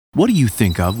What do you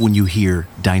think of when you hear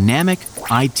dynamic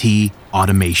IT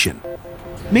automation?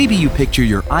 Maybe you picture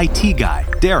your IT guy,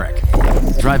 Derek,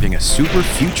 driving a super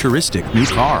futuristic new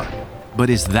car. But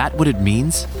is that what it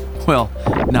means? Well,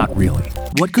 not really.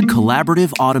 What could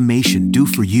collaborative automation do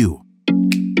for you?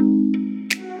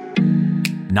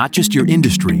 Not just your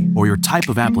industry or your type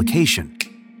of application,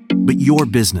 but your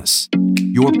business,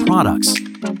 your products,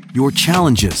 your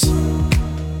challenges.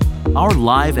 Our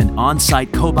live and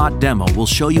on-site Cobot demo will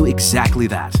show you exactly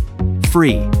that.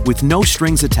 Free, with no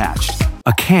strings attached.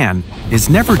 A can is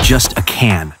never just a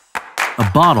can. A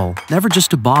bottle, never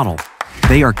just a bottle.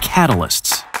 They are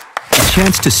catalysts. A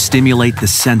chance to stimulate the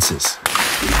senses.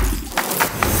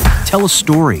 Tell a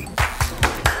story.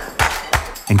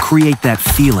 And create that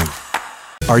feeling.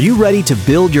 Are you ready to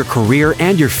build your career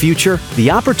and your future?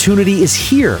 The opportunity is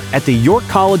here at the York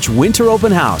College Winter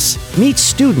Open House. Meet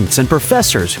students and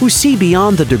professors who see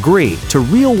beyond the degree to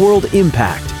real-world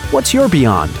impact. What's your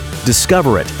beyond?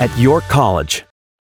 Discover it at York College.